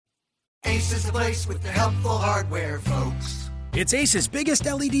Ace is the place with the helpful hardware, folks. It's Ace's biggest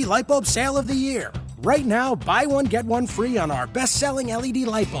LED light bulb sale of the year. Right now, buy one, get one free on our best-selling LED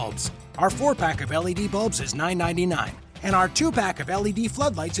light bulbs. Our 4-pack of LED bulbs is $9.99, and our 2-pack of LED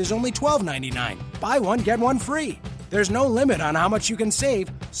floodlights is only $12.99. Buy one, get one free. There's no limit on how much you can save,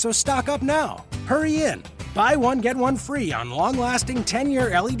 so stock up now. Hurry in. Buy one, get one free on long-lasting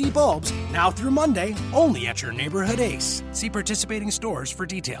 10-year LED bulbs, now through Monday, only at your neighborhood Ace. See participating stores for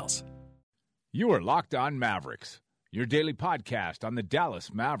details. You are Locked On Mavericks, your daily podcast on the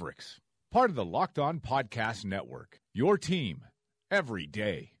Dallas Mavericks. Part of the Locked On Podcast Network, your team every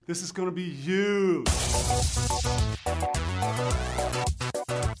day. This is going to be huge.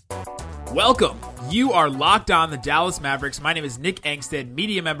 Welcome. You are Locked On the Dallas Mavericks. My name is Nick Angstead,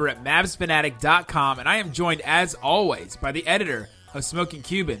 media member at MavsFanatic.com, and I am joined, as always, by the editor of Smoking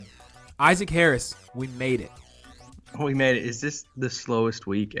Cuban, Isaac Harris. We made it. We made it. Is this the slowest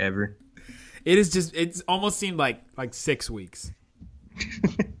week ever? It's almost seemed like 6 weeks.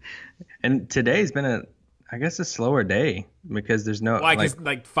 And today's been a slower day because there's no... Why, because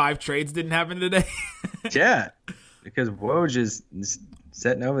like 5 trades didn't happen today? Yeah, because Woj is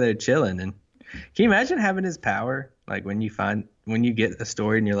sitting over there chilling. And can you imagine having his power? Like when you get a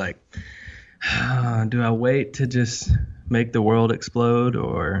story and you're like, do I wait to just make the world explode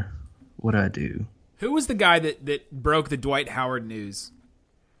or what do I do? Who was the guy that broke the Dwight Howard news?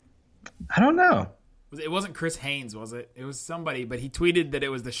 I don't know. It wasn't Chris Haynes, was it? It was somebody, but he tweeted that it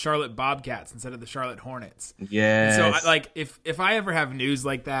was the Charlotte Bobcats instead of the Charlotte Hornets. Yes. So, if I ever have news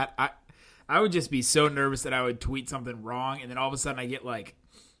like that, I would just be so nervous that I would tweet something wrong, and then all of a sudden I get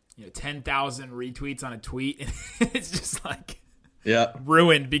 10,000 retweets on a tweet, and it's just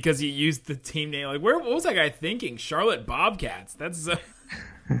ruined because you used the team name. Like, what was that guy thinking? Charlotte Bobcats. That's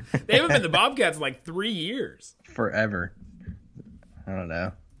they haven't been the Bobcats in 3 years. Forever. I don't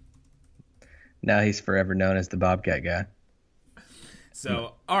know. Now he's forever known as the Bobcat guy.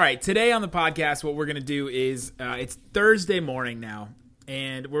 So, all right, today on the podcast, what we're going to do is it's Thursday morning now,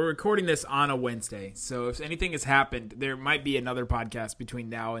 and we're recording this on a Wednesday. So if anything has happened, there might be another podcast between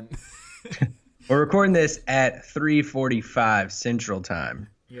now and... We're recording this at 3:45 Central Time.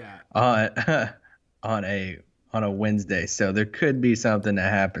 Yeah. On a Wednesday, so there could be something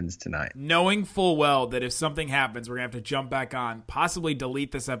that happens tonight. Knowing full well that if something happens, we're going to have to jump back on, possibly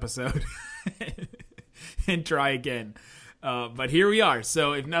delete this episode, and try again. But here we are.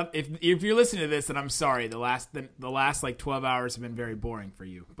 So if you're listening to this, then I'm sorry. The last 12 hours have been very boring for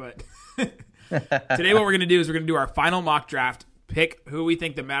you. But today what we're going to do is we're going to do our final mock draft, pick who we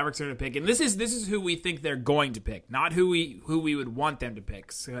think the Mavericks are going to pick. And this is who we think they're going to pick, not who we would want them to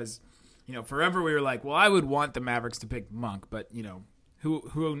pick. Because forever we were like, well, I would want the Mavericks to pick Monk, but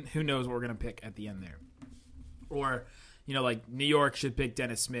who knows what we're gonna pick at the end there, or New York should pick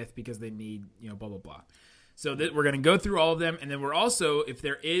Dennis Smith because they need blah blah blah. So we're gonna go through all of them, and then we're also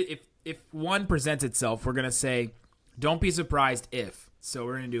if one presents itself, we're gonna say don't be surprised if. So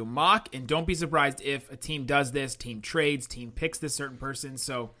we're gonna do mock and don't be surprised if a team does this, team trades, team picks this certain person.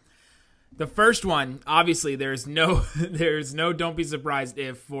 So. The first one, obviously, there's no don't be surprised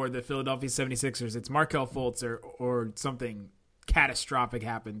if for the Philadelphia 76ers, it's Markelle Fultz or something catastrophic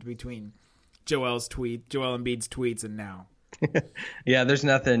happened between Joel Embiid's tweets and now. Yeah, there's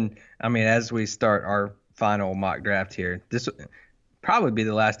nothing. I mean, as we start our final mock draft here, this will probably be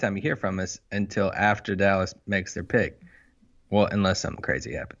the last time you hear from us until after Dallas makes their pick. Well, unless something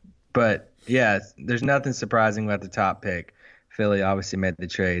crazy happens. But, yeah, there's nothing surprising about the top pick. Philly obviously made the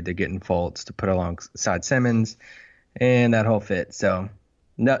trade. They're getting Fultz to put alongside Simmons and that whole fit. So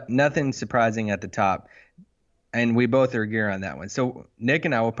nothing surprising at the top. And we both are agreeing on that one. So Nick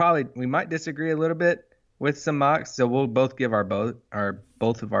and I we might disagree a little bit with some mocks. So we'll both give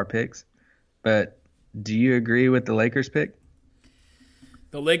both of our picks. But do you agree with the Lakers pick?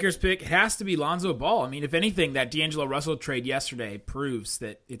 The Lakers pick has to be Lonzo Ball. I mean, if anything, that D'Angelo Russell trade yesterday proves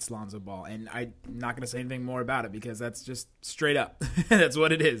that it's Lonzo Ball. And I'm not going to say anything more about it because that's just straight up. That's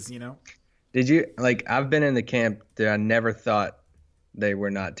what it is, Did you, I've been in the camp that I never thought they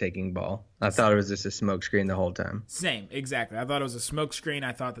were not taking Ball. I thought it was just a smokescreen the whole time. Same, exactly. I thought it was a smokescreen.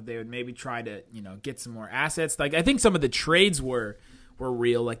 I thought that they would maybe try to, get some more assets. I think some of the trades were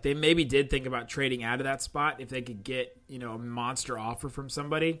real. They maybe did think about trading out of that spot if they could get, a monster offer from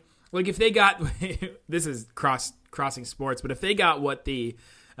somebody. If they got this is crossing sports, but if they got what the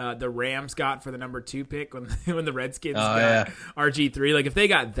Rams got for the number 2 pick when the Redskins got RG3, if they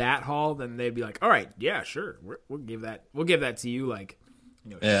got that haul, then they'd be like, all right, yeah, sure, we'll give that to you,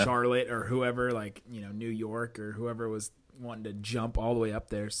 Charlotte or whoever, New York or whoever was wanting to jump all the way up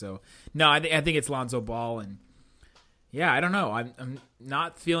there. So no, I think it's Lonzo Ball, and Yeah, I don't know. I'm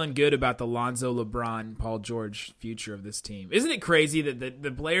not feeling good about the Lonzo, LeBron, Paul George future of this team. Isn't it crazy that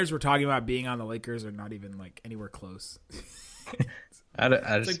the players we're talking about being on the Lakers are not even like anywhere close?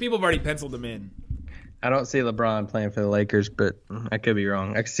 It's like people have already penciled them in. I don't see LeBron playing for the Lakers, but I could be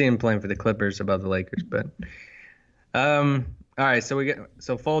wrong. I could see him playing for the Clippers above the Lakers, but all right. So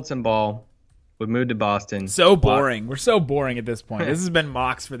Fultz and Ball, we moved to Boston. So boring. We're so boring at this point. This has been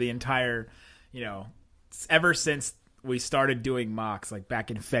mocks for the entire, ever since we started doing mocks, like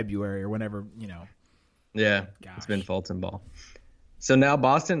back in February or whenever, Yeah, Gosh. It's been Fultz and Ball. So now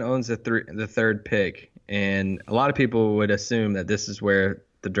Boston owns the third pick, and a lot of people would assume that this is where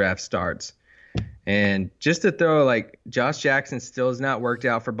the draft starts. And just to throw, like, Josh Jackson still has not worked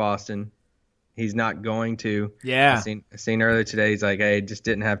out for Boston. He's not going to. Yeah. I seen earlier today, he's like, hey, just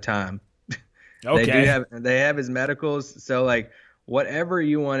didn't have time. Okay. They have his medicals. So, like, whatever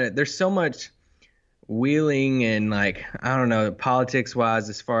you want to – there's so much wheeling and, like, I don't know, politics-wise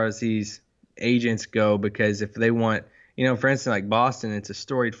as far as these agents go, because if they want – for instance, like Boston, it's a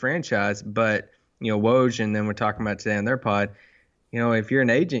storied franchise, but, Woj, and then we're talking about today on their pod – if you're an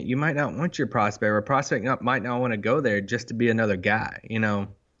agent, you might not want your prospect, or a prospect might not want to go there just to be another guy,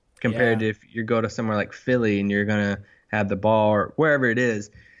 compared to if you go to somewhere like Philly and you're going to have the ball or wherever it is.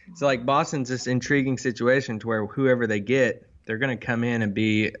 So, like, Boston's this intriguing situation to where whoever they get, they're going to come in and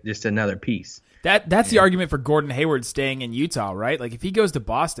be just another piece. That's the argument for Gordon Hayward staying in Utah, right? Like, if he goes to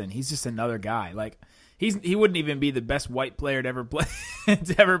Boston, he's just another guy. Like, he wouldn't even be the best white player to ever play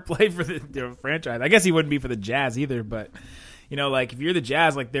for the franchise. I guess he wouldn't be for the Jazz either, but... like if you're the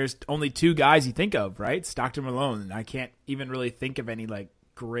Jazz, like there's only two guys you think of, right? Stockton, Malone. And I can't even really think of any like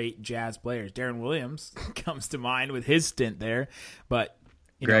great Jazz players. Darren Williams comes to mind with his stint there, but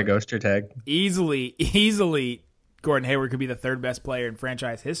Greg Ostertag. Easily, Gordon Hayward could be the third best player in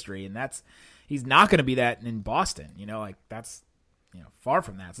franchise history, and he's not going to be that in Boston. That's far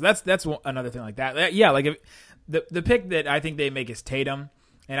from that. So that's another thing like that. Yeah, like if the pick that I think they make is Tatum.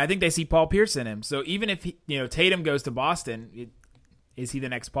 And I think they see Paul Pierce in him. So even if Tatum goes to Boston, is he the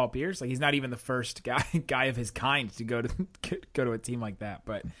next Paul Pierce? Like, he's not even the first guy of his kind to go to a team like that.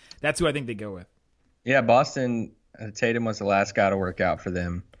 But that's who I think they go with. Yeah, Boston. Tatum was the last guy to work out for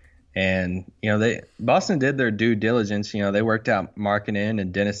them, and Boston did their due diligence. They worked out Markkanen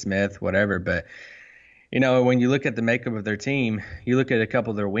and Dennis Smith, whatever. But when you look at the makeup of their team, you look at a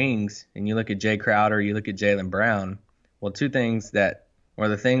couple of their wings, and you look at Jay Crowder, you look at Jaylen Brown. Well, two things that. Or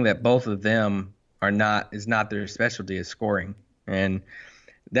the thing that both of them is not their specialty is scoring. And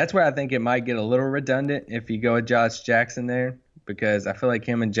that's where I think it might get a little redundant if you go with Josh Jackson there, because I feel like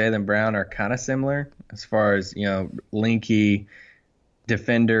him and Jaylen Brown are kind of similar as far as, linky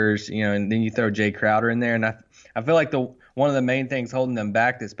defenders, and then you throw Jay Crowder in there. And I feel like one of the main things holding them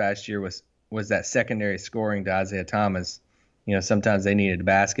back this past year was that secondary scoring to Isaiah Thomas. Sometimes they needed a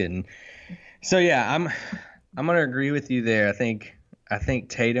basket. And so, yeah, I'm going to agree with you there. I think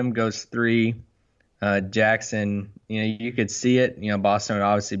Tatum goes 3. Jackson, you could see it. Boston would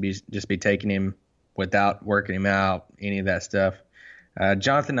obviously be taking him without working him out, any of that stuff.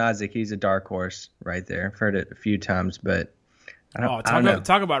 Jonathan Isaac, he's a dark horse right there. I've heard it a few times, but I don't know.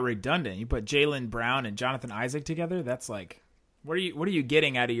 Talk about redundant. You put Jaylen Brown and Jonathan Isaac together. That's like, what are you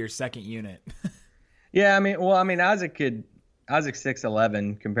getting out of your second unit? Yeah, Isaac's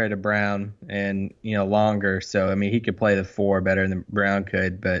 6'11" compared to Brown, and longer. So he could play the 4 better than Brown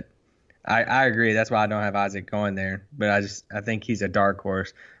could. But I agree. That's why I don't have Isaac going there. But I think he's a dark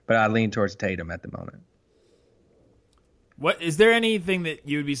horse. But I lean towards Tatum at the moment. What is there anything that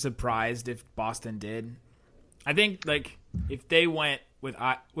you would be surprised if Boston did? I think like if they went with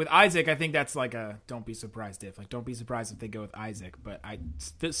Isaac, I think that's like a don't be surprised if they go with Isaac. But I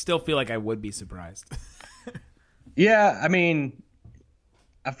still feel like I would be surprised. Yeah,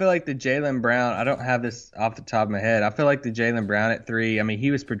 I feel like the Jaylen Brown, I don't have this off the top of my head. I feel like the Jaylen Brown at 3,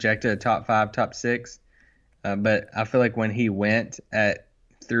 he was projected a top 5, top 6. But I feel like when he went at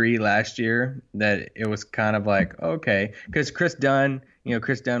 3 last year, that it was kind of like, okay. Because Chris Dunn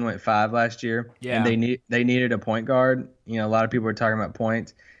went 5 last year. Yeah. And they needed a point guard. A lot of people were talking about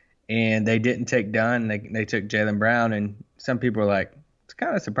points. And they didn't take Dunn. They took Jaylen Brown. And some people were like, it's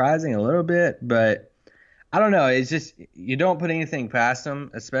kind of surprising a little bit, but I don't know. It's just you don't put anything past them,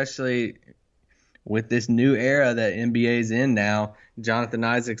 especially with this new era that NBA's in now. Jonathan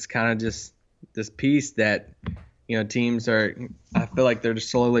Isaac's kind of just this piece that teams are. I feel like they're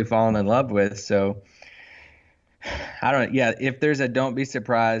just slowly falling in love with. So I don't. Yeah, if there's a don't be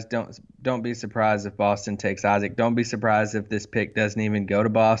surprised. Don't be surprised if Boston takes Isaac. Don't be surprised if this pick doesn't even go to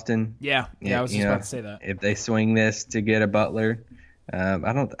Boston. Yeah. I was just about to say that. If they swing this to get a Butler.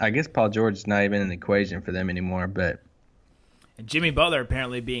 I guess Paul George is not even in the equation for them anymore, but And Jimmy Butler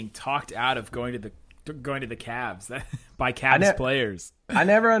apparently being talked out of going to the Cavs by Cavs players. I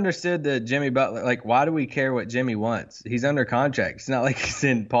never understood the Jimmy Butler. Like, why do we care what Jimmy wants? He's under contract. It's not like he's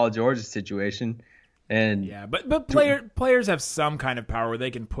in Paul George's situation. And yeah, but players have some kind of power where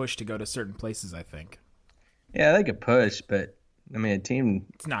they can push to go to certain places, I think. Yeah, they could push, but I mean, a team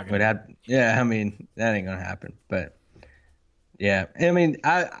it's not would have. Yeah, I mean, that ain't gonna happen. But yeah, I mean,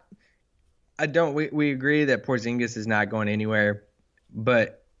 I don't. We agree that Porzingis is not going anywhere.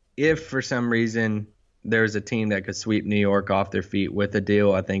 But if for some reason there's a team that could sweep New York off their feet with a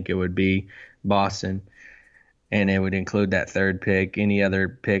deal, I think it would be Boston, and it would include that third pick, any other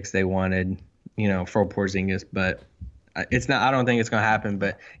picks they wanted, for Porzingis. But it's not. I don't think it's gonna happen.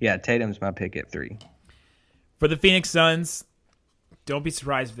 But yeah, Tatum's my pick at 3. For the Phoenix Suns, don't be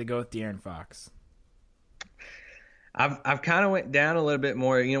surprised if they go with De'Aaron Fox. I've kind of went down a little bit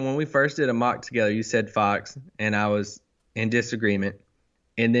more. When we first did a mock together, you said Fox, and I was in disagreement,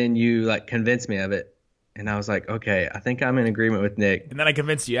 and then you convinced me of it, and I was like, okay, I think I'm in agreement with Nick. And then I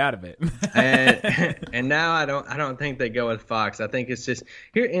convinced you out of it. and now I don't think they go with Fox. I think it's just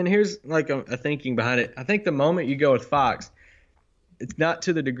here. And here's a thinking behind it. I think the moment you go with Fox, it's not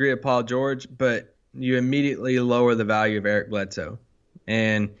to the degree of Paul George, but you immediately lower the value of Eric Bledsoe.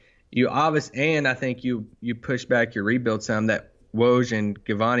 And I think you push back your rebuild some that Woj and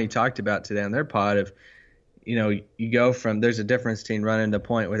Giovanni talked about today on their pod of, you go from, there's a difference between running the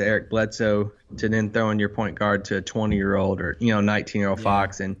point with Eric Bledsoe to then throwing your point guard to a 20-year-old or, 19-year-old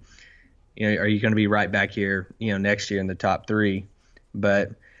Fox. And, are you going to be right back here, next year in the top 3?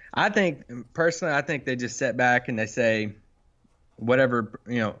 But I think they just sit back and they say, whatever,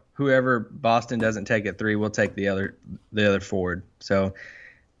 whoever Boston doesn't take at 3, we'll take the other forward. So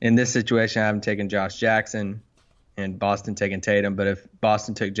in this situation, I haven't taken Josh Jackson and Boston taking Tatum. But if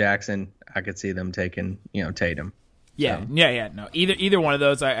Boston took Jackson, I could see them taking, Tatum. Yeah, so. Yeah. No, either one of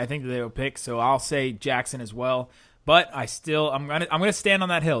those, I think that they will pick. So I'll say Jackson as well. But I'm gonna stand on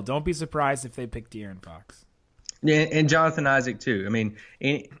that hill. Don't be surprised if they pick De'Aaron Fox. Yeah, and Jonathan Isaac too. I mean,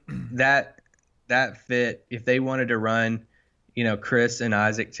 that fit. If they wanted to run, Chris and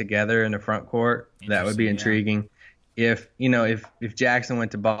Isaac together in the front court, that would be intriguing. Yeah. If Jackson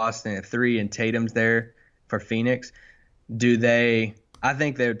went to Boston at 3 and Tatum's there for Phoenix, I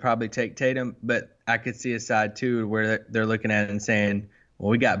think they would probably take Tatum, but I could see a side too where they're looking at it and saying, well,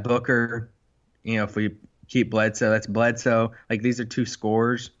 we got Booker, if we keep Bledsoe, that's Bledsoe. These are 2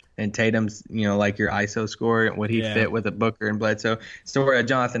 scorers, and Tatum's, your ISO scorer. Would he fit with a Booker and Bledsoe? So where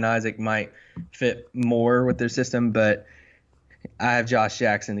Jonathan Isaac might fit more with their system, but I have Josh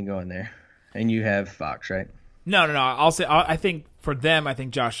Jackson to go in there, and you have Fox, right? No. I think for them, I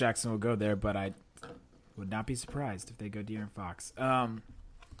think Josh Jackson will go there, but I would not be surprised if they go De'Aaron Fox.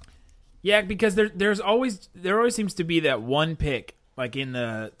 Yeah, because there always seems to be that one pick, in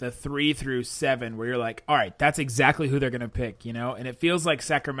the 3 through 7, where you're like, all right, that's exactly who they're going to pick, and it feels like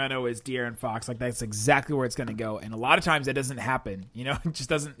Sacramento is De'Aaron Fox, that's exactly where it's going to go. And a lot of times that doesn't happen, it just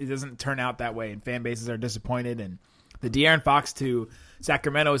doesn't turn out that way, and fan bases are disappointed. And the De'Aaron Fox to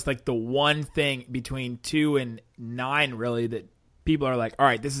Sacramento is the one thing between 2 and 9, really, that people are like, all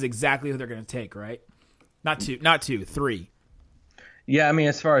right, this is exactly who they're going to take, right? Not 2, 3. Yeah, I mean,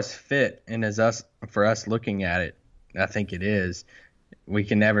 as far as fit and for us looking at it, I think it is. We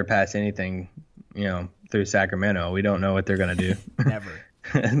can never pass anything, through Sacramento. We don't know what they're going to do. Never.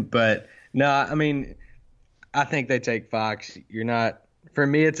 But no, I mean, I think they take Fox. For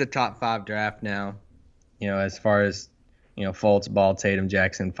me, it's a top 5 draft now. As far as, Fultz, Ball, Tatum,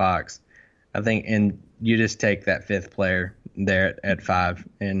 Jackson, Fox. I think, and you just take that 5th player there at 5.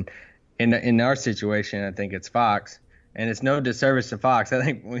 And in our situation, I think it's Fox. And it's no disservice to Fox. I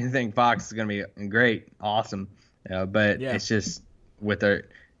think we think Fox is going to be great, awesome. But it's just with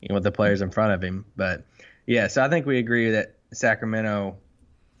the players in front of him. But, yeah, so I think we agree that Sacramento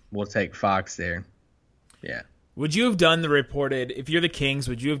will take Fox there. Yeah. Would you have done if you're the Kings,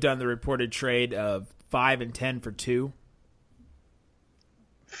 would you have done the reported trade of 5 and 10 for 2?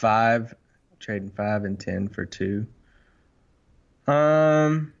 5, trading 5 and 10 for 2.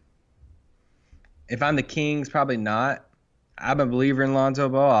 If I'm the Kings, probably not. I'm a believer in Lonzo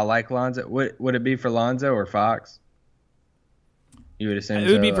Ball. I like Lonzo. Would it be for Lonzo or Fox? You would assume it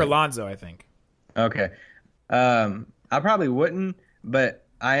would be for Lonzo, I think. Okay. I probably wouldn't, but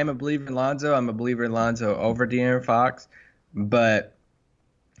I am a believer in Lonzo. I'm a believer in Lonzo over De'Aaron Fox. But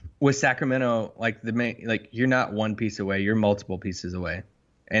with Sacramento, you're not one piece away. You're multiple pieces away.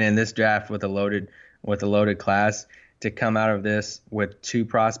 And in this draft with a loaded class, to come out of this with 2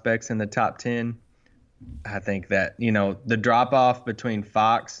 prospects in the top 10, I think that, the drop off between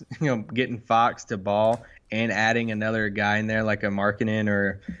Fox, getting Fox to Ball and adding another guy in there like a Markkanen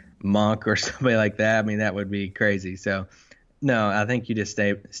or Monk or somebody like that, I mean, that would be crazy. So, no, I think you just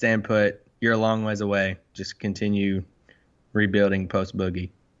stand put. You're a long ways away. Just continue rebuilding post Boogie.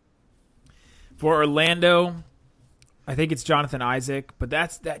 For Orlando, I think it's Jonathan Isaac, but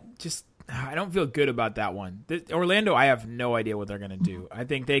I don't feel good about that one. Orlando, I have no idea what they're going to do. I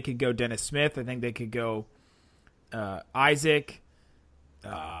think they could go Dennis Smith. I think they could go Isaac.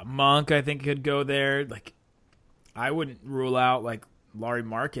 Monk, I think, could go there. Like, I wouldn't rule out like Lauri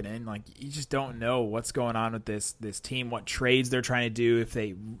Markkanen. Like, you just don't know what's going on with this team, what trades they're trying to do.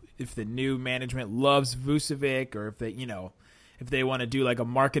 If the new management loves Vucevic, or if they want to do like a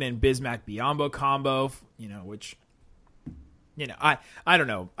Markkanen Bismack Biyombo combo, which I don't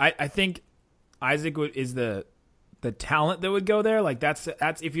know. I think Isaac is the talent that would go there. Like that's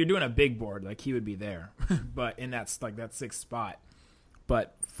if you're doing a big board, like he would be there, but in that 6th spot.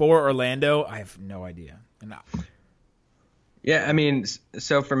 But for Orlando, I have no idea. Yeah, I mean,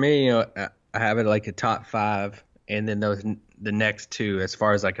 so for me, I have it like a top 5, and then the next 2, as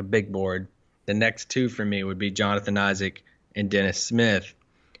far as like a big board, the next 2 for me would be Jonathan Isaac and Dennis Smith.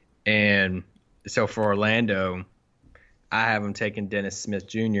 And so for Orlando, I have him taking Dennis Smith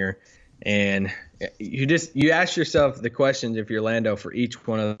Jr. And you ask yourself the questions, if you're Orlando, for each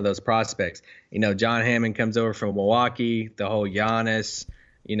one of those prospects. John Hammond comes over from Milwaukee, the whole Giannis,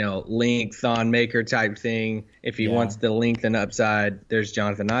 length, Thon Maker type thing. If he wants the length and upside, there's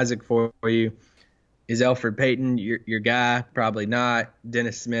Jonathan Isaac for you. Is Elfrid Payton your guy? Probably not.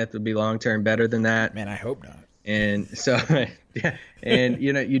 Dennis Smith would be long-term better than that. Man, I hope not. And so, yeah, and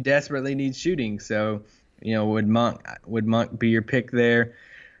you desperately need shooting. So, would Monk be your pick there?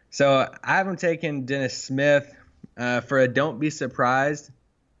 So I haven't taken Dennis Smith for a don't be surprised.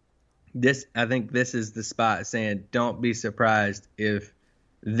 I think this is the spot saying don't be surprised if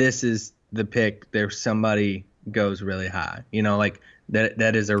this is the pick. There's somebody goes really high. Like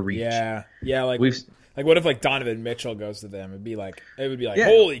that is a reach. Yeah. Like what if like Donovan Mitchell goes to them? It would be like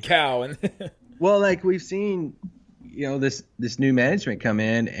holy cow. And well, like we've seen, this new management come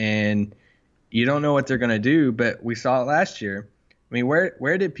in and you don't know what they're going to do, but we saw it last year. I mean,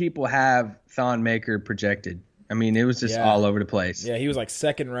 where did people have Thon Maker projected? I mean, it was just all over the place. Yeah, he was like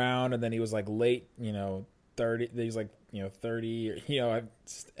 2nd round, and then he was like late, 30. He was like 30,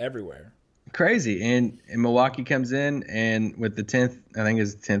 just everywhere. Crazy. And Milwaukee comes in and with the 10th, I think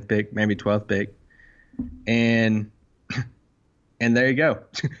it's the 10th pick, maybe 12th pick, and there you go.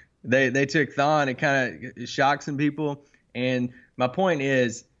 They took Thon. It kind of shocked some people. And my point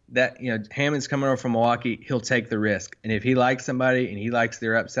is that Hammond's coming over from Milwaukee, he'll take the risk. And if he likes somebody and he likes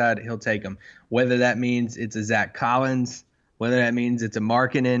their upside, he'll take them. Whether that means it's a Zach Collins, whether that means it's a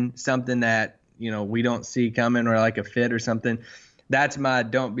Markkanen, something that we don't see coming, or like a fit or something. That's my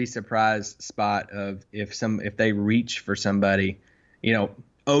don't be surprised spot of if they reach for somebody,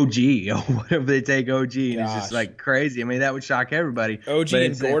 OG, or what if they take OG and it's just like crazy. I mean, that would shock everybody. OG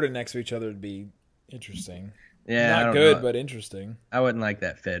and Gordon next to each other would be interesting. Yeah, not good, but interesting. I wouldn't like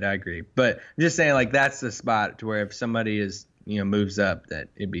that fit. I agree, but I'm just saying, like, that's the spot to where if somebody is moves up, that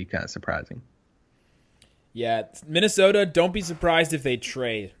it'd be kind of surprising. Yeah, Minnesota. Don't be surprised if they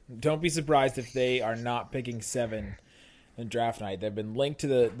trade. Don't be surprised if they are not picking 7 in draft night. They've been linked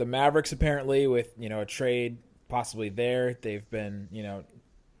to the Mavericks apparently with a trade possibly there. They've been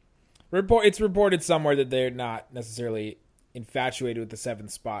it's reported somewhere that they're not necessarily infatuated with the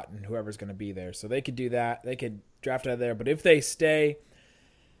 7th spot and whoever's going to be there. So they could do that. They could draft out of there. But if they stay,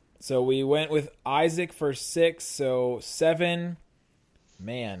 so we went with Isaac for 6. So 7,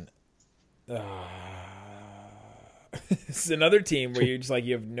 man, this is another team where you're just like,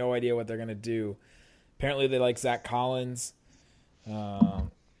 you have no idea what they're going to do. Apparently they like Zach Collins.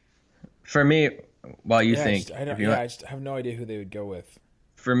 For me, I just have no idea who they would go with.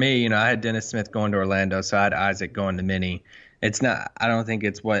 For me, I had Dennis Smith going to Orlando, so I had Isaac going to Minnie. It's not. I don't think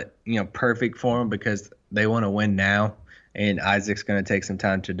it's perfect for them because they want to win now, and Isaac's going to take some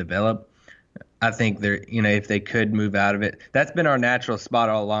time to develop. I think they're, if they could move out of it, that's been our natural spot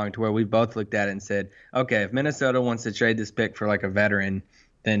all along, to where we've both looked at it and said, okay, if Minnesota wants to trade this pick for like a veteran,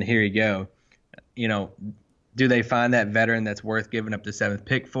 then here you go. Do they find that veteran that's worth giving up the 7th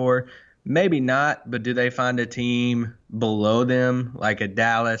pick for? Maybe not, but do they find a team below them, like a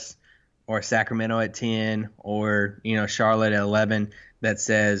Dallas or Sacramento at 10, or Charlotte at 11, that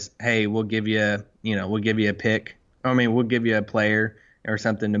says, "Hey, we'll give you a pick. We'll give you a player or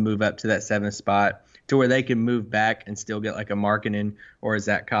something to move up to that 7th spot, to where they can move back and still get like a Markkanen or a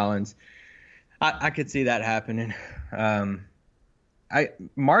Zach Collins." I could see that happening.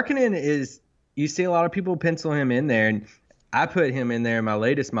 Markkanen is, you see a lot of people pencil him in there, and I put him in there in my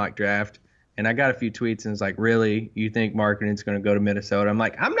latest mock draft And I got a few tweets and it's like, really, you think Markkanen's going to go to Minnesota? I'm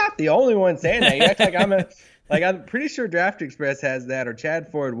like, I'm not the only one saying that. You act like I'm pretty sure Draft Express has that, or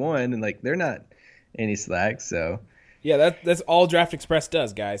Chad Ford won, and like they're not any slack. So yeah, that's all Draft Express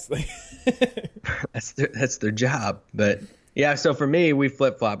does, guys. that's their job. But yeah, so for me, we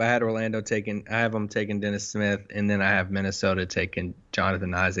flip flop. I have them taking Dennis Smith, and then I have Minnesota taking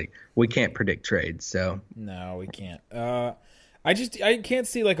Jonathan Isaac. We can't predict trades, so no, we can't. I can't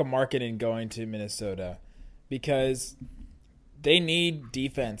see like a Markkanen going to Minnesota because they need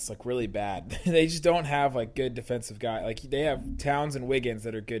defense like really bad. They just don't have like good defensive guys. Like they have Towns and Wiggins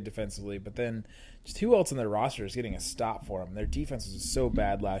that are good defensively, but then just who else on their roster is getting a stop for them? Their defense was so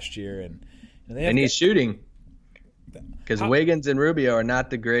bad last year, and they need shooting because Wiggins and Rubio are not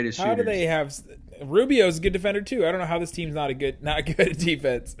the greatest shooters. How do they have Rubio's a good defender too? I don't know how this team's not good at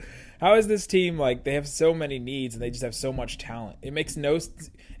defense. How is this team like they have so many needs and they just have so much talent? It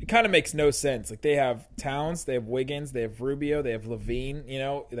kind of makes no sense. Like they have Towns, they have Wiggins, they have Rubio, they have Levine,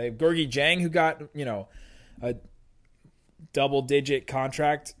 they have Gorgie Jang who got, a double-digit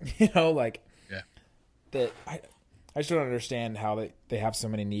contract, like yeah. That I just don't understand how they have so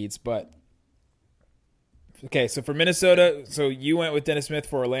many needs. But okay, so for Minnesota, so you went with Dennis Smith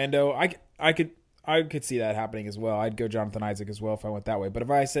for Orlando. I could see that happening as well. I'd go Jonathan Isaac as well if I went that way. But if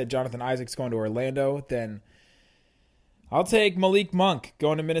I said Jonathan Isaac's going to Orlando, then I'll take Malik Monk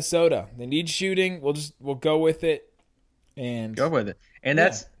going to Minnesota. They need shooting. We'll go with it and go with it. And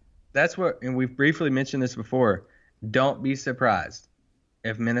that's what. And we've briefly mentioned this before. Don't be surprised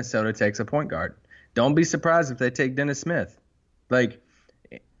if Minnesota takes a point guard. Don't be surprised if they take Dennis Smith. Like,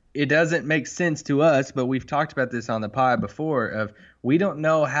 it doesn't make sense to us, but we've talked about this on the pod before of we don't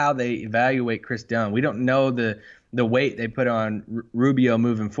know how they evaluate Chris Dunn. We don't know the weight they put on Rubio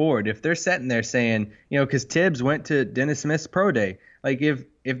moving forward. If they're sitting there saying, because Tibbs went to Dennis Smith's pro day, like if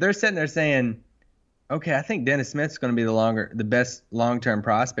they're sitting there saying, okay, I think Dennis Smith's going to be the best long-term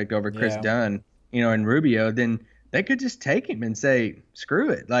prospect over Chris Dunn, and Rubio, then they could just take him and say, screw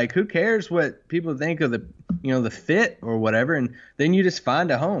it. Like, who cares what people think of the fit or whatever. And then you just find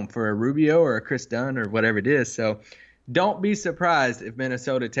a home for a Rubio or a Chris Dunn or whatever it is. So don't be surprised if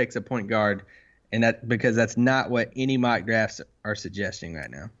Minnesota takes a point guard, because that's not what any mock drafts are suggesting right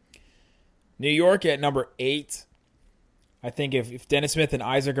now. New York at number 8. I think if Dennis Smith and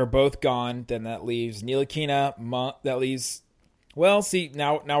Isaac are both gone, then that leaves Ntilikina. That leaves. Well, see,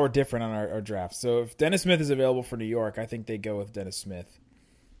 now we're different on our draft. So if Dennis Smith is available for New York, I think they go with Dennis Smith.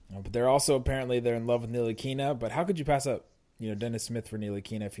 But they're also apparently they're in love with Ntilikina. But how could you pass up Dennis Smith for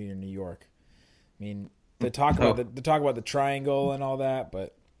Ntilikina if you're in New York? I mean, they talk about the triangle and all that,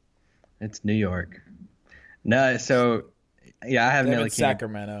 but it's New York. No, so yeah, I have Ntilikina.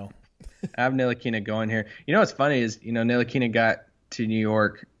 Sacramento. I have Ntilikina going here. What's funny is Ntilikina got to New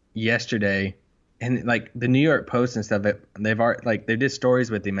York yesterday. And like the New York Post and stuff, they did stories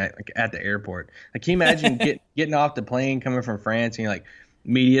with him at the airport. Like, can you imagine getting off the plane coming from France and you're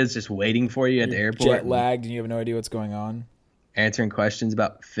media's just waiting for you at the airport, jet lagged, and you have no idea what's going on, answering questions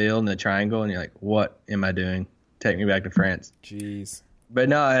about Phil and the triangle, and you're like, what am I doing? Take me back to France. Jeez. But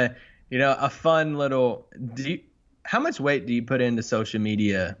no, a fun little. How much weight do you put into social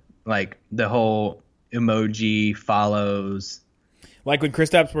media? Like the whole emoji follows. Like when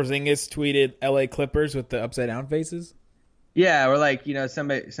Kristaps Porzingis tweeted LA Clippers with the upside down faces? Yeah, or like,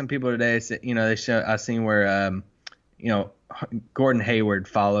 some people today said, I seen where, Gordon Hayward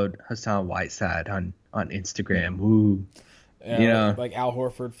followed Hassan Whiteside on Instagram. Woo. Like Al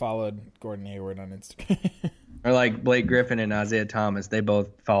Horford followed Gordon Hayward on Instagram. Or like Blake Griffin and Isaiah Thomas, they both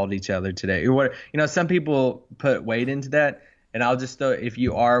followed each other today. Some people put weight into that, and I'll just throw, if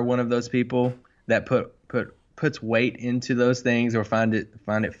you are one of those people that puts weight into those things or find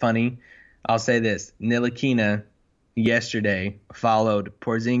it funny, I'll say this: Ntilikina yesterday followed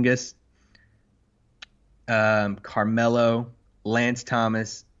Porzingis, Carmelo, Lance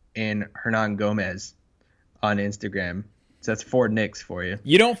Thomas, and Hernan Gomez on Instagram. So that's 4 Knicks for you.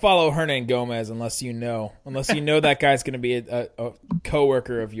 You don't follow Hernan Gomez unless you know that guy's going to be a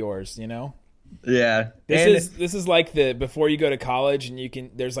coworker of yours. Yeah. This is like before you go to college, and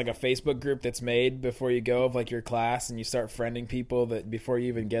there's like a Facebook group that's made before you go of like your class, and you start friending people that before you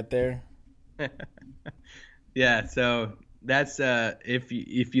even get there. Yeah, so that's if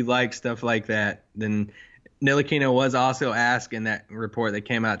you like stuff like that, then Ntilikina was also asked in that report that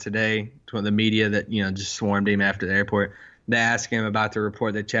came out today to the media that just swarmed him after the airport. They asked him about the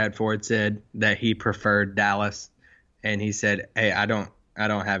report that Chad Ford said that he preferred Dallas, and he said, "Hey, I don't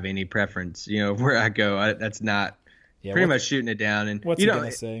have any preference, where I go. That's not pretty much shooting it down." And what's he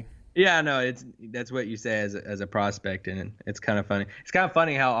gonna say? Yeah, no, that's what you say as a prospect, and it's kind of funny. It's kind of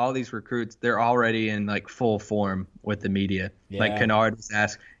funny how all these recruits, they're already in like full form with the media. Yeah. Like Kennard was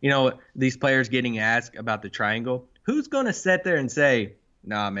asked, these players getting asked about the triangle. Who's going to sit there and say,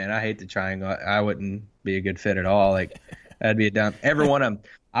 "Nah, man, I hate the triangle. I wouldn't be a good fit at all." Like that'd be a dumb. Every one of them,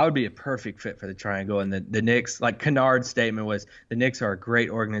 I would be a perfect fit for the triangle. And the Knicks, like Kennard's statement was, the Knicks are a great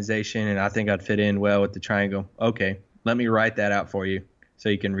organization, and I think I'd fit in well with the triangle. Okay, let me write that out for you so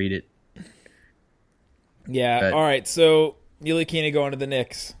you can read it. Yeah. All right. So Ntilikina going to the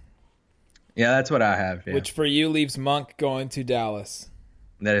Knicks. Yeah, that's what I have. Yeah. Which for you leaves Monk going to Dallas.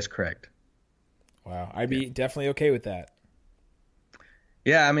 That is correct. Wow. I'd be definitely okay with that.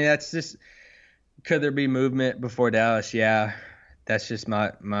 Yeah, I mean, that's just – could there be movement before Dallas? Yeah, that's just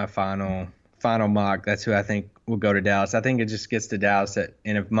my final mock. That's who I think will go to Dallas. I think it just gets to Dallas.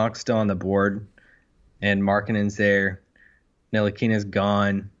 And if Monk's still on the board and Markkanen's there, Ntilikina's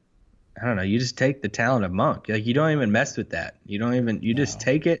gone, I don't know. You just take the talent of Monk. Like, you don't even mess with that. You just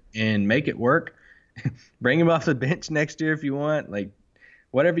take it and make it work. Bring him off the bench next year if you want. Like,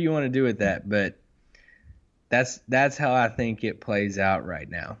 whatever you want to do with that. But that's how I think it plays out right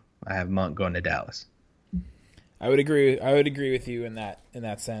now. I have Monk going to Dallas. I would agree with you in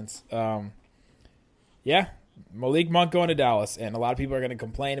that sense. Yeah, Malik Monk going to Dallas, and a lot of people are going to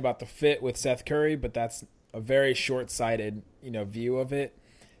complain about the fit with Seth Curry, but that's a very short-sighted, view of it.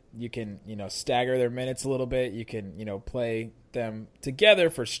 You can, stagger their minutes a little bit. You can, play them together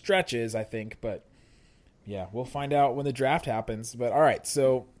for stretches, I think. But, yeah, we'll find out when the draft happens. But, all right,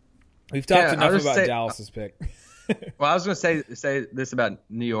 so we've talked enough about Dallas's pick. Well, I was going to say this about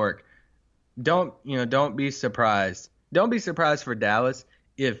New York. Don't be surprised. Don't be surprised for Dallas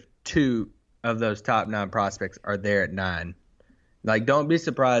if 2 of those top 9 prospects are there at 9. Like, don't be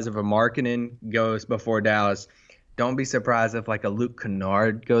surprised if a Markkanen goes before Dallas. Don't be surprised if like a Luke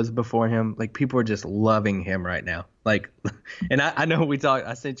Kennard goes before him. Like, people are just loving him right now. Like, and I know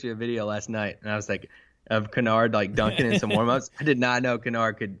I sent you a video last night, and I was like, of Kennard like dunking in some warm-ups. I did not know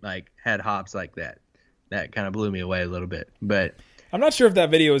Kennard could like had hops like that. That kind of blew me away a little bit. But I'm not sure if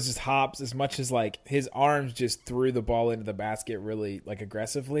that video was just hops as much as like his arms just threw the ball into the basket really like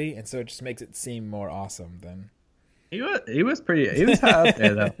aggressively, and so it just makes it seem more awesome than. He was high up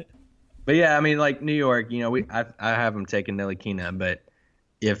there though. But yeah, I mean, like New York, I have them taking Ntilikina, but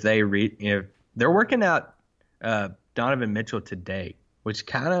if they're working out Donovan Mitchell today, which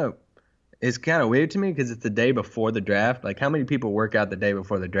is kind of weird to me because it's the day before the draft. Like, how many people work out the day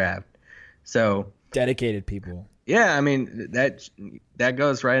before the draft? So dedicated people. Yeah, I mean that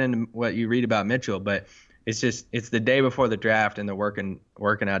goes right into what you read about Mitchell, but it's the day before the draft and they're working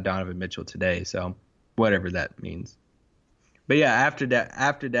out Donovan Mitchell today. So whatever that means. But yeah,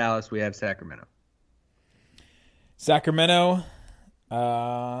 after Dallas, we have Sacramento. Sacramento,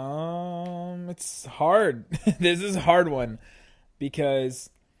 it's hard. This is a hard one because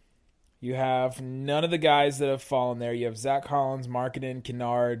you have none of the guys that have fallen there. You have Zach Collins, Markkanen,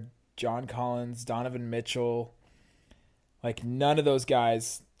 Kennard, John Collins, Donovan Mitchell. Like, none of those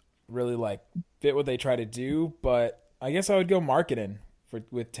guys really like fit what they try to do. But I guess I would go Markkanen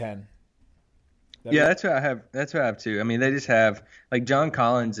with 10. That's what I have. That's what I have too. I mean, they just have like John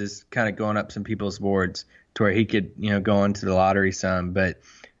Collins is kind of going up some people's boards to where he could, go into the lottery some, but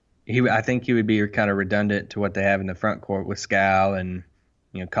I think he would be kind of redundant to what they have in the front court with Scal and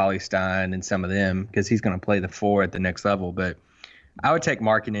Cauley Stein and some of them because he's going to play the 4 at the next level. But I would take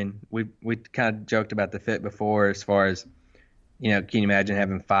Markkanen. We kind of joked about the fit before as far as can you imagine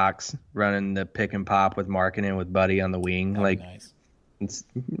having Fox running the pick and pop with Markkanen with Buddy on the wing? Nice. It's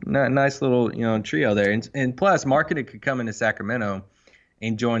a nice little, trio there. And plus, Markkanen could come into Sacramento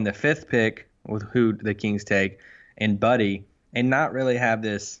and join the 5th pick with who the Kings take and Buddy and not really have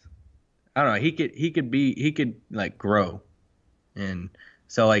this. I don't know. He could like grow. And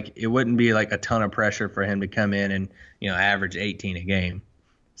so like it wouldn't be like a ton of pressure for him to come in and, average 18 a game.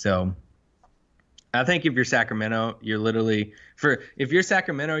 So I think if you're Sacramento, you're literally if you're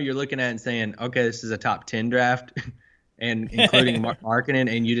Sacramento, you're looking at it and saying, okay, this is a top 10 draft. And including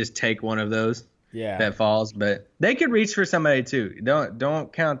Markkanen, and you just take one of those that falls. But they could reach for somebody too.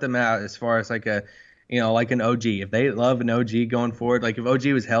 Don't count them out as far as like a, like an OG. If they love an OG going forward, like if OG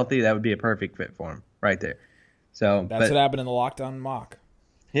was healthy, that would be a perfect fit for him right there. So that's what happened in the lockdown mock.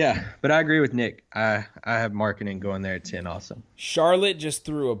 Yeah, but I agree with Nick. I have Markkanen going there at 10 also. Charlotte just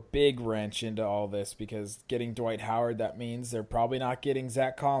threw a big wrench into all this because getting Dwight Howard, that means they're probably not getting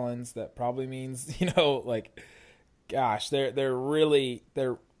Zach Collins. That probably means, like. Gosh, their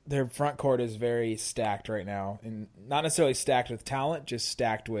front court is very stacked right now, and not necessarily stacked with talent, just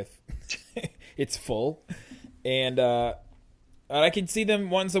stacked with it's full. And I can see them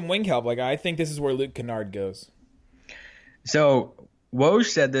wanting some wing help. Like, I think this is where Luke Kennard goes. So Woj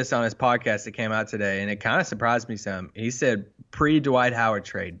said this on his podcast that came out today, and it kind of surprised me some. He said pre-Dwight Howard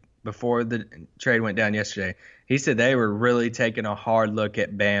trade, before the trade went down yesterday, he said they were really taking a hard look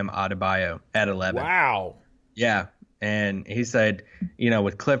at Bam Adebayo at 11. Wow. Yeah. And he said,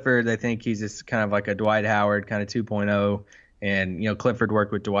 with Clifford, they think he's just kind of like a Dwight Howard kind of 2.0. And, Clifford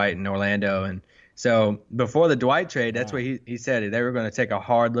worked with Dwight in Orlando. And so before the Dwight trade, that's what he said. They were going to take a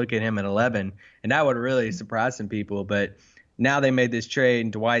hard look at him at 11. And that would really surprise some people. But now they made this trade,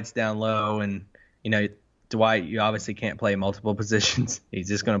 and Dwight's down low. And, Dwight, you obviously can't play multiple positions. He's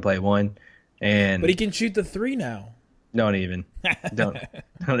just going to play one. But he can shoot the three now. Don't even. Don't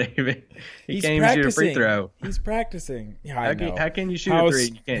even. He's can't even shoot a free throw. He's practicing. Yeah, how can you shoot a three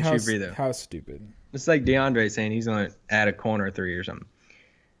and you can't shoot free throw? How stupid. It's like DeAndre saying he's going to add a corner three or something.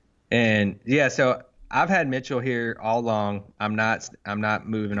 And, yeah, so I've had Mitchell here all along. I'm not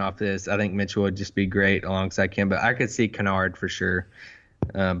moving off this. I think Mitchell would just be great alongside Kim, but I could see Kennard for sure.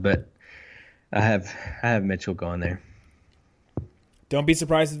 But I have Mitchell going there. Don't be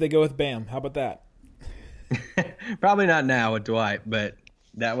surprised if they go with Bam. How about that? Probably not now with Dwight, but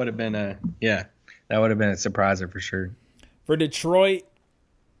that would have been a surpriser for sure. For Detroit,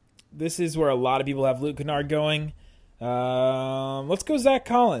 this is where a lot of people have Luke Kennard going. Let's go Zach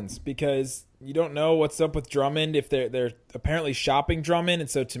Collins, because you don't know what's up with Drummond. If they're apparently shopping Drummond, and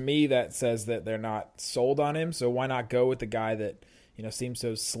so to me that says that they're not sold on him. So why not go with the guy that seems to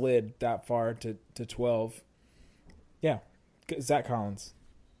have slid that far to 12? Yeah, Zach Collins.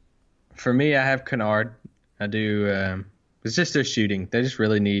 For me, I have Kennard. I do. It's just their shooting. They just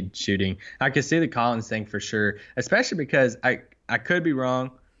really need shooting. I can see the Collins thing for sure, especially because I could be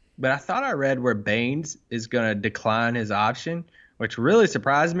wrong, but I thought I read where Baines is going to decline his option, which really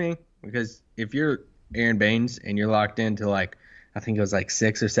surprised me, because if you're Aaron Baines and you're locked into I think it was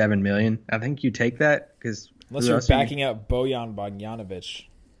 $6 or $7 million, I think you take that, because unless you're backing up Bojan Bogdanovic.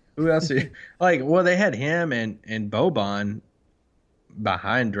 Who else? Well, they had him and Boban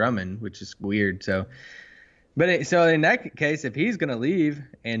behind Drummond, which is weird. So in that case, if he's going to leave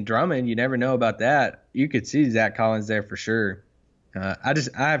and Drummond, you never know about that. You could see Zach Collins there for sure. I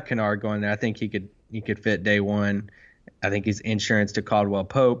have Kennard going there. I think he could fit day one. I think he's insurance to Caldwell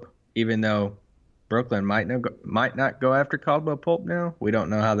Pope, even though Brooklyn might not go after Caldwell Pope now. We don't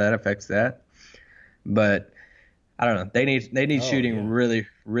know how that affects that, but I don't know. They need shooting really,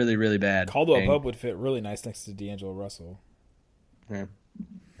 really, really bad. Caldwell Pope would fit really nice next to D'Angelo Russell. Yeah.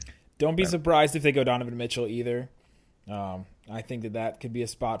 Don't be surprised if they go Donovan Mitchell either. I think that could be a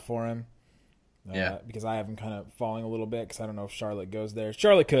spot for him. Because I have him kind of falling a little bit, because I don't know if Charlotte goes there.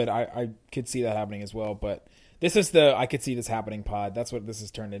 Charlotte could. I could see that happening as well. But this is I could see this happening pod. That's what this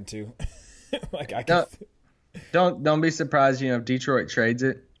has turned into. Don't be surprised. If Detroit trades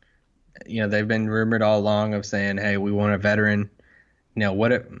it. They've been rumored all along of saying, "Hey, we want a veteran."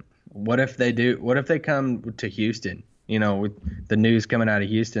 What if they do? What if they come to Houston? With the news coming out of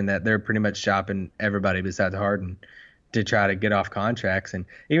Houston that they're pretty much shopping everybody besides Harden to try to get off contracts. And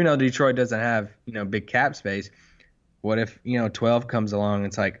even though Detroit doesn't have, big cap space, what if, 12 comes along,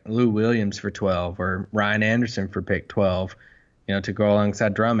 it's like Lou Williams for 12 or Ryan Anderson for pick 12, to go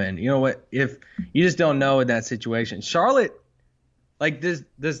alongside Drummond. If you just don't know in that situation, Charlotte, does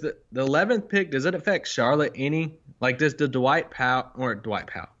the 11th pick, does it affect Charlotte any? Does the Dwight Powell,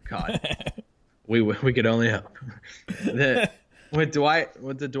 God. We could only hope. With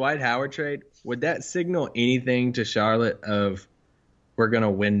the Dwight Howard trade, would that signal anything to Charlotte of we're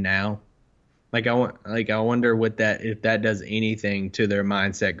gonna win now? I wonder if that does anything to their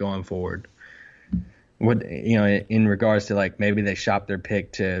mindset going forward. Would in regards to maybe they shop their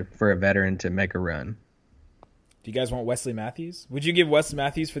pick for a veteran to make a run. Do you guys want Wesley Matthews? Would you give Wesley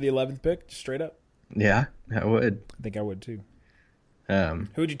Matthews for the 11th pick, just straight up? Yeah, I would. I think I would too. Who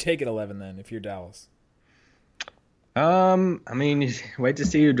would you take at 11 then if you're Dallas? Wait to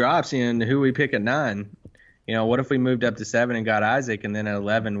see who drops and who we pick at 9. What if we moved up to 7 and got Isaac, and then at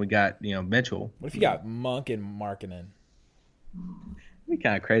 11 we got Mitchell? What if you got Monk and Markkanen? That'd be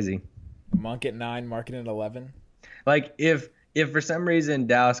kind of crazy. Monk at 9, Markkanen at 11. If for some reason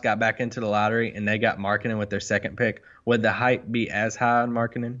Dallas got back into the lottery and they got Markkanen with their second pick, would the hype be as high on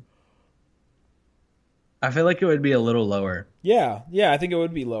Markkanen? I feel like it would be a little lower. Yeah, I think it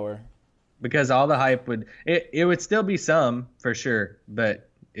would be lower. Because all the hype it would still be some for sure, but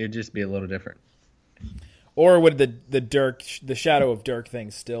it'd just be a little different. Or would the shadow of Dirk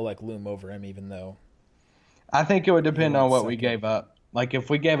thing still loom over him, even though? I think it would depend on what we gave up. If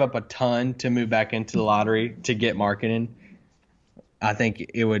we gave up a ton to move back into the lottery to get Markkanen, I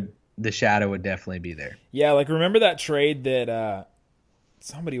think it would the shadow would definitely be there. Yeah, like remember that trade that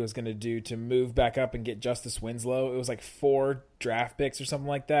somebody was going to do to move back up and get Justice Winslow? It was like 4 draft picks or something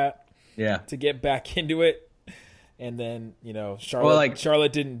like that. Yeah. To get back into it. And then,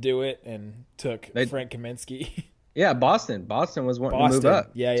 Charlotte didn't do it and took Frank Kaminsky. Yeah, Boston was wanting to move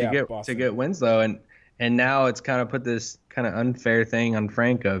up to get Winslow. And now it's kind of put this kind of unfair thing on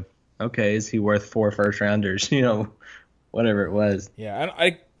Frank of, okay, is he worth 4 first-rounders? Whatever it was. Yeah,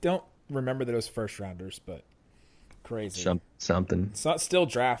 I don't remember that it was first-rounders, but crazy. Something. It's not still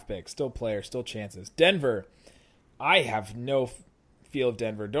draft picks, still players, still chances. Denver, I have no feel of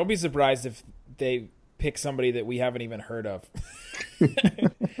Denver. Don't be surprised if they pick somebody that we haven't even heard of.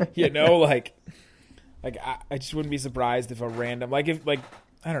 I just wouldn't be surprised if a random, I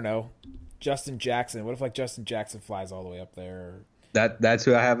don't know, Justin Jackson. What if Justin Jackson flies all the way up there? That's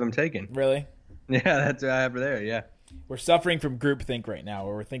who I have him taking. Really? Yeah, that's who I have there. Yeah. We're suffering from groupthink right now,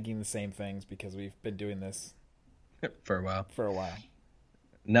 where we're thinking the same things because we've been doing this for a while.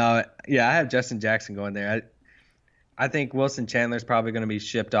 No, yeah, I have Justin Jackson going there. I think Wilson Chandler's probably going to be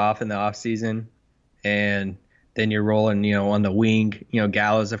shipped off in the offseason, and then you're rolling, on the wing.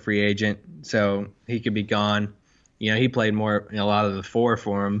 Gallo's a free agent, so he could be gone. He played more, a lot of the 4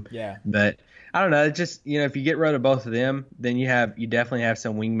 for him. Yeah. But I don't know. It's just, if you get rid of both of them, then you definitely have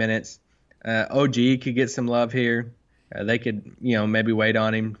some wing minutes. OG could get some love here. They could, maybe wait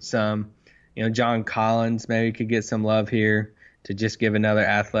on him some. John Collins maybe could get some love here to just give another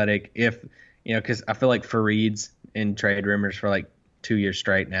athletic. Because I feel like Fareed's in trade rumors for 2 years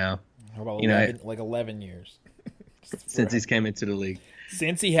straight now. How about 11 years? Since he's came into the league.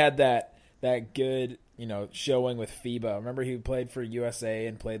 Since he had that good, showing with FIBA. Remember he played for USA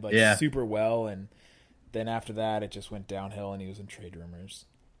and played super well, and then after that it just went downhill and he was in trade rumors.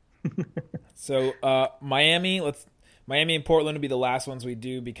 So Miami and Portland will be the last ones we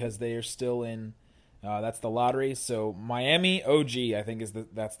do because they are still in that's the lottery. So Miami OG I think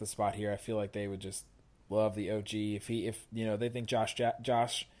that's the spot here. I feel like they would just love the OG if they think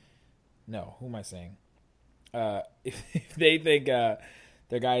Josh no, who am I saying? If they think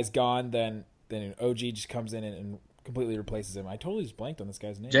their guy is gone, then OG just comes in and completely replaces him. I totally just blanked on this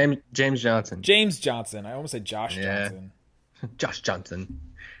guy's name. James Johnson. James Johnson. I almost said Josh Johnson. Josh Johnson.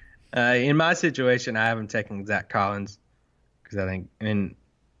 In my situation, I haven't taken Zach Collins because I think in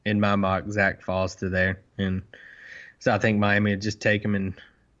my mock Zach falls to there, and so I think Miami would just take him and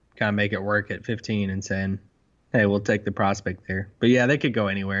kind of make it work at 15 and saying, hey, we'll take the prospect there. But yeah, they could go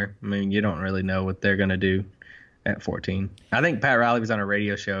anywhere. I mean, you don't really know what they're going to do at 14. I think Pat Riley was on a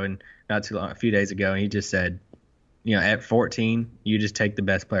radio show and a few days ago, and he just said, at 14, you just take the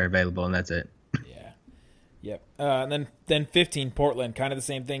best player available, and that's it. Yeah. Yep. And then 15, Portland, kind of the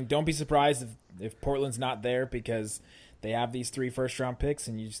same thing. Don't be surprised if Portland's not there because they have these 3 first-round picks,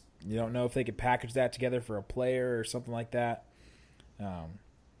 and you don't know if they could package that together for a player or something like that.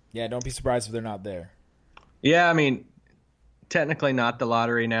 Yeah, don't be surprised if they're not there. Yeah, I mean, technically not the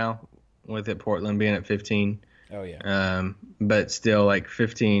lottery now with Portland being at 15. Oh, yeah. But still,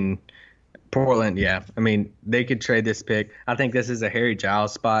 15, Portland, yeah. I mean, they could trade this pick. I think this is a Harry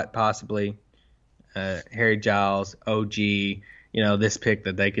Giles spot, possibly. Harry Giles, OG, this pick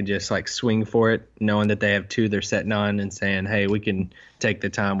that they could just, swing for it, knowing that they have 2 they're setting on and saying, hey, we can take the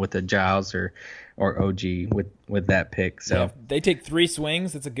time with the Giles or OG with that pick. So if they take 3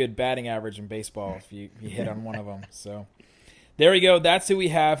 swings, that's a good batting average in baseball if you hit on one of them. So there we go. That's who we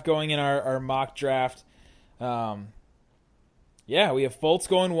have going in our mock draft. Yeah, we have Fultz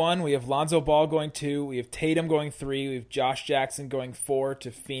going 1. We have Lonzo Ball going 2. We have Tatum going 3. We have Josh Jackson going 4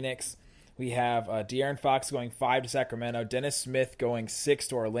 to Phoenix. We have De'Aaron Fox going 5 to Sacramento. Dennis Smith going 6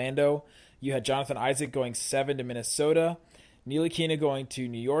 to Orlando. You had Jonathan Isaac going 7 to Minnesota. Ntilikina going to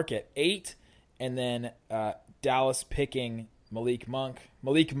New York at 8. And then Dallas picking Malik Monk.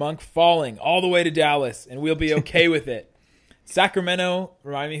 Malik Monk falling all the way to Dallas, and we'll be okay with it. Sacramento,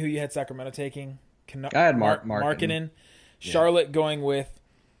 remind me who you had Sacramento taking. I had Markkanen. Yeah. Charlotte going with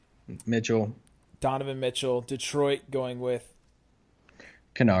Mitchell. Donovan Mitchell. Detroit going with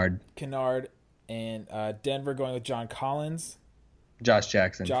Kennard. And Denver going with John Collins. Josh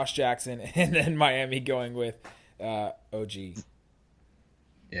Jackson. And then Miami going with OG.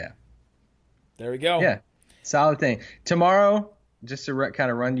 Yeah. There we go. Yeah. Solid thing. Tomorrow, just to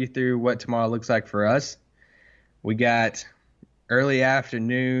kind of run you through what tomorrow looks like for us, we got early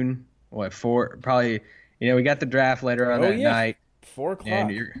afternoon, 4, probably, we got the draft later on night. 4 o'clock.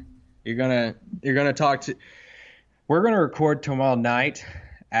 And you're gonna talk to. We're gonna record tomorrow night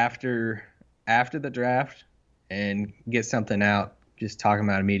after the draft and get something out, just talking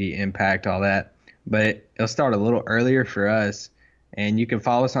about immediate impact, all that. But it'll start a little earlier for us, And you can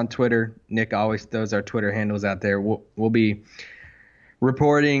follow us on Twitter. Nick always throws our Twitter handles out there. We'll be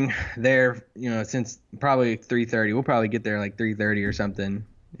reporting there, since probably 3:30. We'll probably get there like 3:30 or something.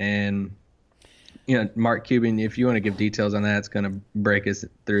 And Mark Cuban, if you want to give details on that, it's going to break us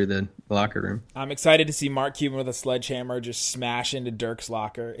through the locker room. I'm excited to see Mark Cuban with a sledgehammer just smash into Dirk's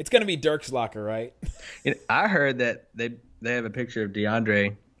locker. It's going to be Dirk's locker, right? I heard that they have a picture of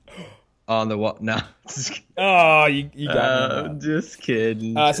DeAndre on the wall. No. Oh, you got me. Just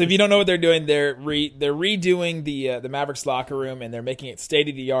kidding. So if you don't know what they're doing, they're redoing the Mavericks locker room, and they're making it state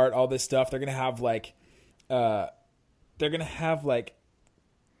of the art. All this stuff. They're gonna have like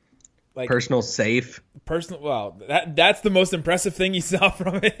personal safe. Well, that's the most impressive thing you saw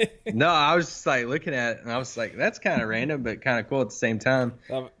from it. No, I was just like looking at it, and I was like, that's kind of random, but kind of cool at the same time.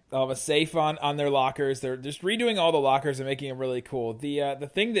 They'll have a safe on their lockers. They're just redoing all the lockers and making them really cool. The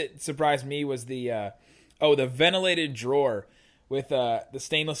thing that surprised me was the ventilated drawer with the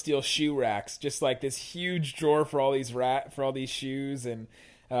stainless steel shoe racks, just like this huge drawer for all these shoes, and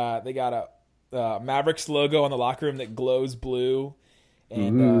they got a Mavericks logo on the locker room that glows blue.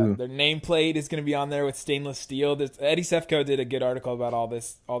 And their nameplate is going to be on there with stainless steel. Eddie Sefko did a good article about all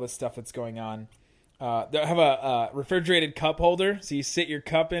this stuff that's going on. They'll have a refrigerated cup holder, so you sit your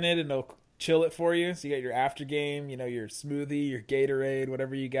cup in it and it'll chill it for you. So you got your after game, your smoothie, your Gatorade,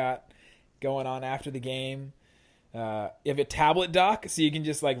 whatever you got going on after the game. You have a tablet dock, so you can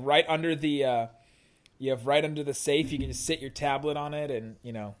just like right under the safe, you can just sit your tablet on it and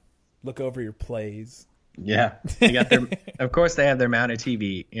look over your plays. Yeah, they got of course they have their mounted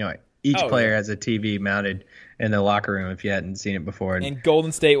TV. Each player has a TV mounted in the locker room if you hadn't seen it before. And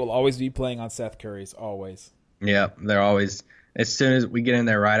Golden State will always be playing on Seth Curry's, always. Yeah, they're always, as soon as we get in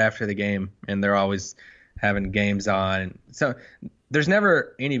there right after the game, and they're always having games on. So there's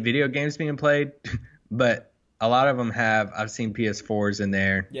never any video games being played, but a lot of them have. I've seen PS4s in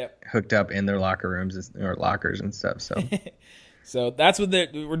there hooked up in their locker rooms or lockers and stuff. So. So that's what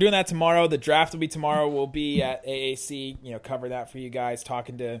we're doing that tomorrow. The draft will be tomorrow. We'll be at AAC, cover that for you guys,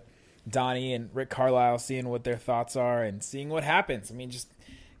 talking to Donnie and Rick Carlisle, seeing what their thoughts are and seeing what happens. I mean, just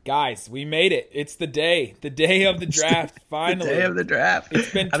guys, we made it. It's the day of the draft. Finally, the day of the draft.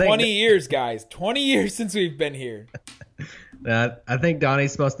 It's been 20 years, guys. 20 years since we've been here. I think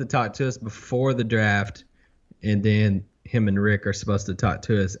Donnie's supposed to talk to us before the draft, and then him and Rick are supposed to talk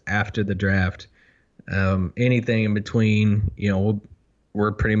to us after the draft. Anything in between,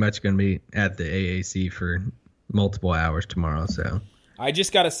 we're pretty much going to be at the AAC for multiple hours tomorrow. So I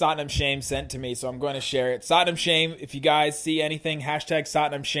just got a Tottenham Shame sent to me, so I'm going to share it. Tottenham Shame, if you guys see anything, hashtag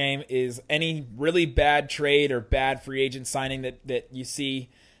Tottenham Shame is any really bad trade or bad free agent signing that you see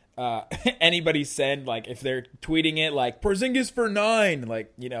anybody send, like if they're tweeting it like Porzingis for 9,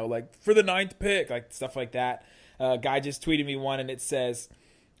 like, like for the 9th pick, like stuff like that. Guy just tweeted me one, and it says,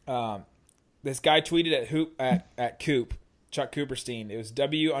 this guy tweeted at Coop, Chuck Cooperstein. It was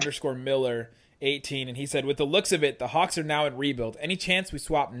W_Miller18, and he said, with the looks of it, the Hawks are now in rebuild. Any chance we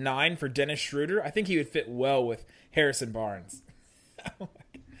swap 9 for Dennis Schroeder? I think he would fit well with Harrison Barnes.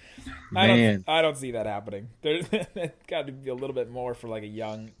 I don't see that happening. There's got to be a little bit more for like a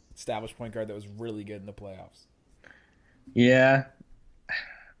young, established point guard that was really good in the playoffs. Yeah.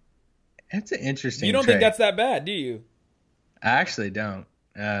 It's an interesting You don't trade. think that's that bad, do you? I actually don't.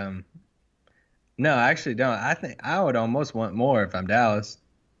 No, I actually don't. I think I would almost want more if I'm Dallas.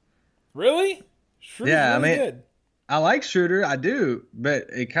 Really? Schroeder's really good. I like Schroeder, I do, but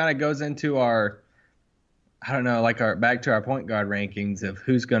it kind of goes into our back to our point guard rankings of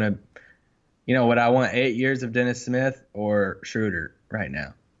who's going to, would I want 8 years of Dennis Smith or Schroeder right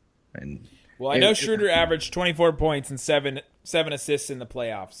now? And I know Schroeder averaged 24 points and seven assists in the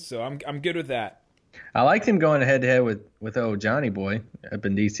playoffs, so I'm good with that. I liked him going head to head with old Johnny Boy up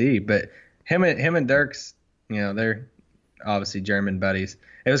in DC, but him and Dirks, they're obviously German buddies.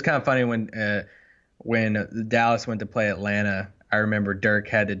 It was kind of funny when Dallas went to play Atlanta. I remember Dirk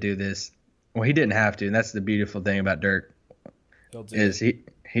had to do this. Well, he didn't have to, and that's the beautiful thing about Dirk is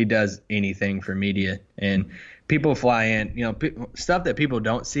he does anything for media, and people fly in. Stuff that people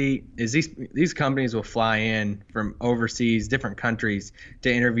don't see is these companies will fly in from overseas, different countries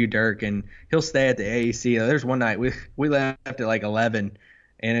to interview Dirk, and he'll stay at the AAC. There's one night we left at like 11.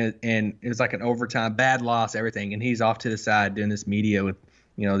 And it was like an overtime, bad loss, everything. And he's off to the side doing this media with,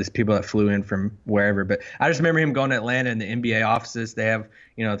 these people that flew in from wherever. But I just remember him going to Atlanta in the NBA offices. They have,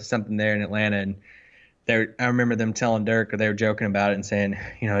 something there in Atlanta. And I remember them telling Dirk, or they were joking about it and saying,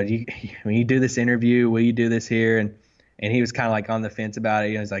 when you do this interview, will you do this here? And he was kind of like on the fence about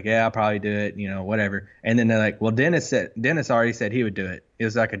it. He was like, yeah, I'll probably do it, whatever. And then they're like, well, Dennis already said he would do it. It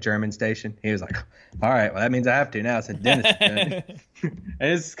was like a German station. He was like, all right, well, that means I have to now. So Dennis is doing it.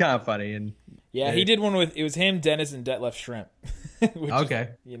 And it's kind of funny. And yeah, he did one with, it was him, Dennis, and Detlef Schrempf. Okay.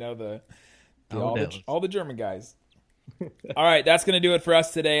 All the German guys. All right, that's going to do it for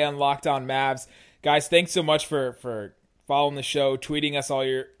us today on Locked On Mavs. Guys, thanks so much for following the show, tweeting us all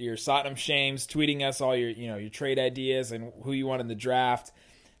your Satnam shames, tweeting us all your trade ideas and who you want in the draft.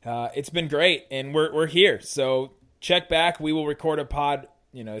 It's been great, and we're here. So check back. We will record a pod,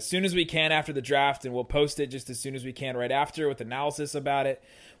 as soon as we can after the draft, and we'll post it just as soon as we can right after with analysis about it,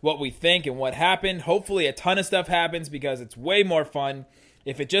 what we think and what happened. Hopefully a ton of stuff happens because it's way more fun.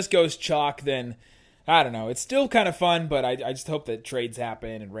 If it just goes chalk, then I don't know. It's still kind of fun, but I just hope that trades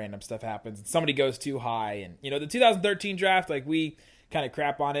happen and random stuff happens and somebody goes too high. And, the 2013 draft, we kind of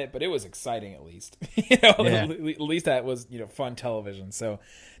crap on it, but it was exciting at least. At least that was, fun television. So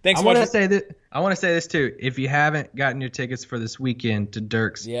thanks so much. I want to say this too. If you haven't gotten your tickets for this weekend to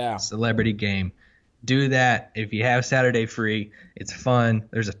Dirk's celebrity game, do that. If you have Saturday free, it's fun.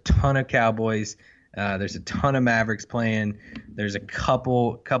 There's a ton of Cowboys. There's a ton of Mavericks playing. There's a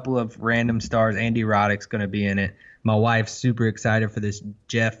couple of random stars. Andy Roddick's going to be in it. My wife's super excited for this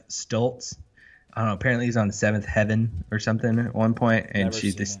Jeff Stoltz. I don't know. Apparently he's on Seventh Heaven or something at one point, and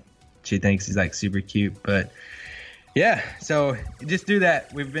she thinks he's super cute. But yeah, so just do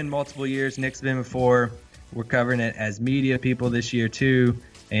that. We've been multiple years. Nick's been before. We're covering it as media people this year too.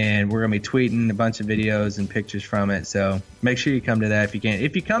 And we're going to be tweeting a bunch of videos and pictures from it. So make sure you come to that if you can.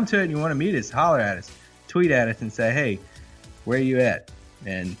 If you come to it and you want to meet us, holler at us. Tweet at us and say, hey, where are you at?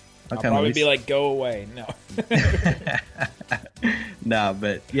 And I'll probably be like, go away. No. No,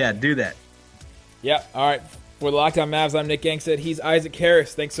 but yeah, do that. Yeah. All right. For the Locked On Mavs, I'm Nick Gangstead. He's Isaac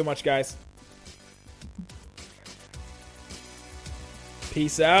Harris. Thanks so much, guys.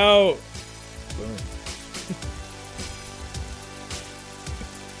 Peace out. Boom.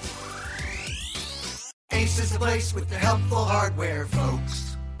 Ace is the place with the helpful hardware,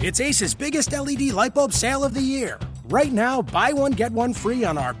 folks. It's Ace's biggest LED light bulb sale of the year. Right now, buy one, get one free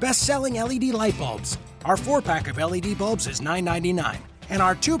on our best-selling LED light bulbs. Our 4-pack of LED bulbs is $9.99, and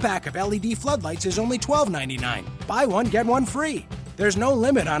our 2-pack of LED floodlights is only $12.99. Buy one, get one free. There's no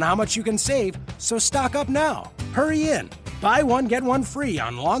limit on how much you can save, so stock up now. Hurry in. Buy one, get one free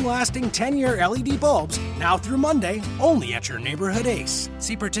on long-lasting 10-year LED bulbs now through Monday, only at your neighborhood Ace.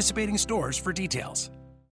 See participating stores for details.